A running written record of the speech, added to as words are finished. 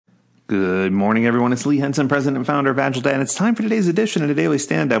Good morning, everyone. It's Lee Henson, president and founder of AgileDad, and it's time for today's edition of the Daily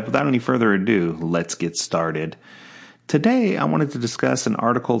Stand-Up. Without any further ado, let's get started. Today, I wanted to discuss an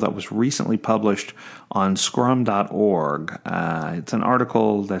article that was recently published on scrum.org. It's an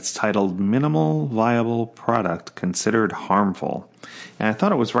article that's titled Minimal Viable Product Considered Harmful. And I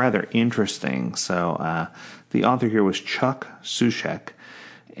thought it was rather interesting. So the author here was Chuck Sushek.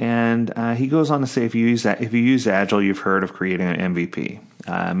 And he goes on to say, if you use Agile, you've heard of creating an MVP,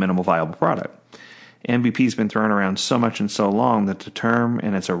 minimal viable product. MVP has been thrown around so much and so long that the term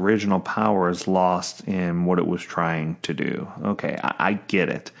and its original power is lost in what it was trying to do. Okay, I get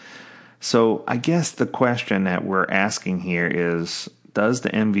it. So I guess the question that we're asking here is, does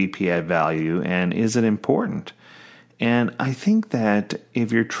the MVP add value and is it important? And I think that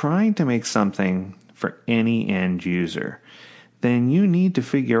if you're trying to make something for any end user, then you need to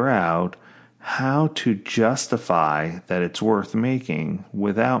figure out how to justify that it's worth making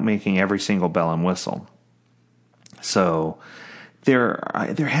without making every single bell and whistle. So there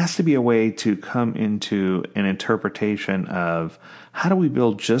has to be a way to come into an interpretation of how do we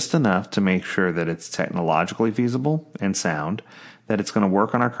build just enough to make sure that it's technologically feasible and sound, that it's going to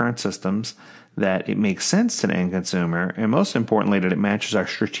work on our current systems, that it makes sense to the end consumer, and most importantly, that it matches our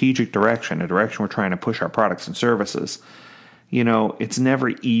strategic direction, the direction we're trying to push our products and services. You know, it's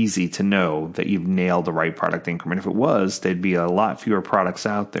never easy to know that you've nailed the right product increment. If it was, there'd be a lot fewer products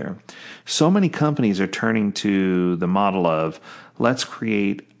out there. So many companies are turning to the model of, let's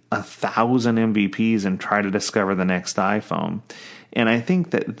create 1,000 MVPs and try to discover the next iPhone. And I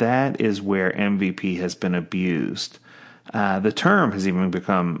think that is where MVP has been abused. The term has even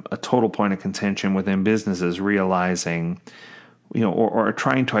become a total point of contention within businesses, realizing or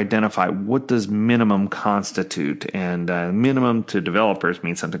trying to identify what does minimum constitute. And minimum to developers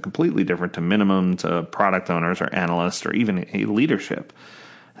means something completely different to minimum to product owners or analysts or even leadership.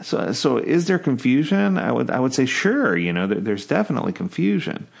 So is there confusion? I would say sure, there's definitely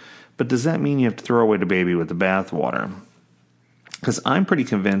confusion. But does that mean you have to throw away the baby with the bathwater? Because I'm pretty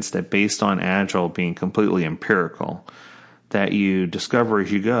convinced that based on Agile being completely empirical, that you discover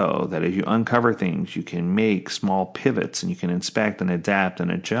as you go, that as you uncover things, you can make small pivots and you can inspect and adapt and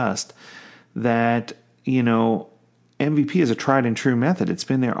adjust, that, MVP is a tried and true method. It's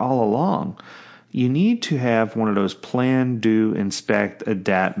been there all along. You need to have one of those plan, do, inspect,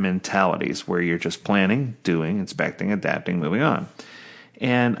 adapt mentalities where you're just planning, doing, inspecting, adapting, moving on.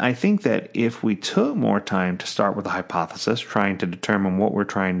 And I think that if we took more time to start with a hypothesis, trying to determine what we're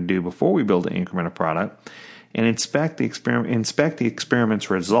trying to do before we build an increment of product, and inspect the experiment's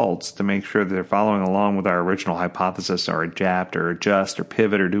results to make sure that they're following along with our original hypothesis, or adapt or adjust or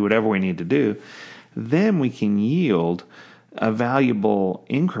pivot or do whatever we need to do, then we can yield a valuable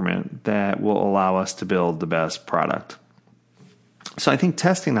increment that will allow us to build the best product. So I think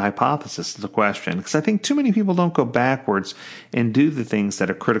testing the hypothesis is a question, because I think too many people don't go backwards and do the things that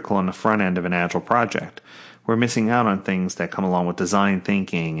are critical on the front end of an Agile project. We're missing out on things that come along with design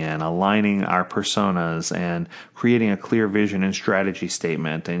thinking and aligning our personas and creating a clear vision and strategy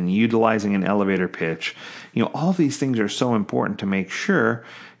statement and utilizing an elevator pitch. All these things are so important to make sure,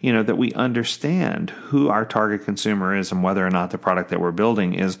 that we understand who our target consumer is and whether or not the product that we're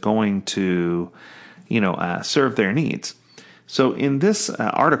building is going to, serve their needs. So in this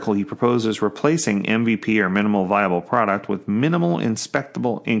article, he proposes replacing MVP or minimal viable product with minimal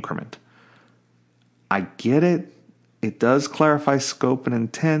inspectable increment. I get it. It does clarify scope and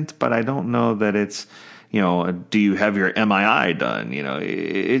intent, but I don't know that it's, do you have your MII done?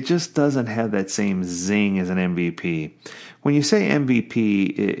 It just doesn't have that same zing as an MVP. When you say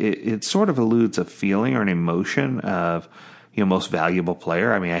MVP, it sort of alludes a feeling or an emotion of, most valuable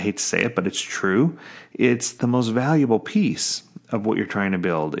player. I mean, I hate to say it, but it's true. It's the most valuable piece of what you're trying to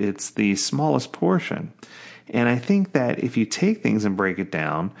build. It's the smallest portion. And I think that if you take things and break it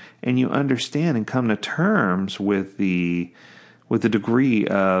down and you understand and come to terms with the degree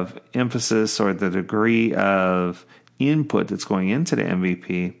of emphasis or the degree of input that's going into the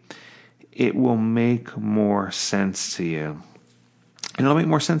MVP, it will make more sense to you. And it'll make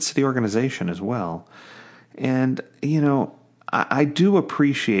more sense to the organization as well. And, I do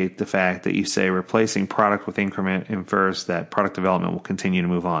appreciate the fact that you say replacing product with increment infers that product development will continue to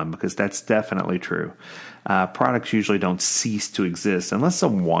move on, because that's definitely true. Products usually don't cease to exist unless it's a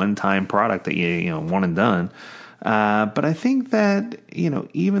one-time product that you one and done. But I think that,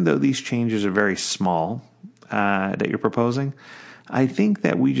 even though these changes are very small that you're proposing, I think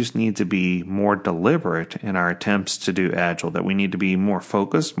that we just need to be more deliberate in our attempts to do Agile, that we need to be more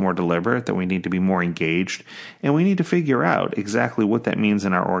focused, more deliberate, that we need to be more engaged, and we need to figure out exactly what that means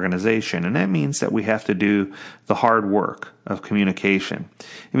in our organization. And that means that we have to do the hard work of communication.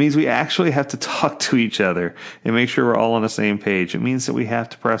 It means we actually have to talk to each other and make sure we're all on the same page. It means that we have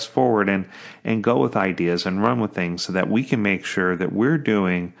to press forward and go with ideas and run with things so that we can make sure that we're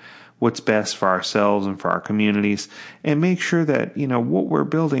doing what's best for ourselves and for our communities, and make sure that, what we're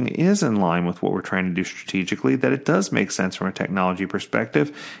building is in line with what we're trying to do strategically, that it does make sense from a technology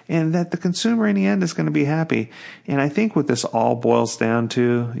perspective, and that the consumer in the end is going to be happy. And I think what this all boils down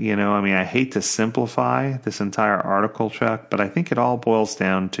to, I hate to simplify this entire article, Chuck, but I think it all boils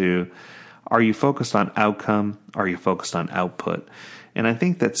down to, are you focused on outcome? Are you focused on output? And I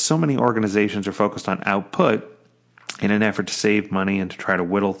think that so many organizations are focused on output in an effort to save money and to try to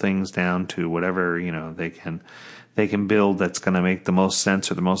whittle things down to whatever, they can build that's going to make the most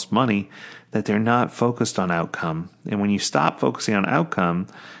sense or the most money, that they're not focused on outcome. And when you stop focusing on outcome,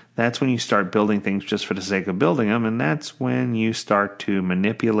 that's when you start building things just for the sake of building them, and that's when you start to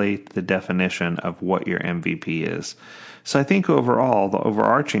manipulate the definition of what your MVP is. So I think overall, the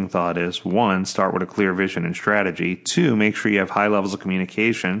overarching thought is, 1, start with a clear vision and strategy. 2, make sure you have high levels of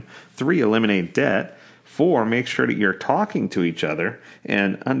communication. 3, eliminate debt. 4, make sure that you're talking to each other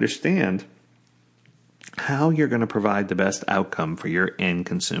and understand how you're going to provide the best outcome for your end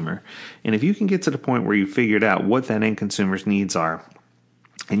consumer. And if you can get to the point where you figured out what that end consumer's needs are,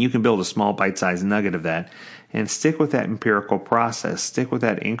 and you can build a small bite-sized nugget of that, and stick with that empirical process, stick with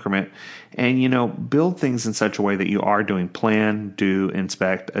that increment, and, build things in such a way that you are doing plan, do,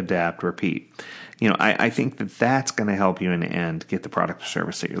 inspect, adapt, repeat. I think that that's going to help you in the end get the product or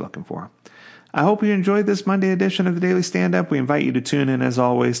service that you're looking for. I hope you enjoyed this Monday edition of the Daily Stand-Up. We invite you to tune in, as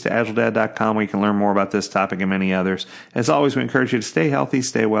always, to AgileDad.com, where you can learn more about this topic and many others. As always, we encourage you to stay healthy,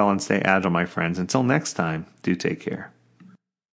 stay well, and stay agile, my friends. Until next time, do take care.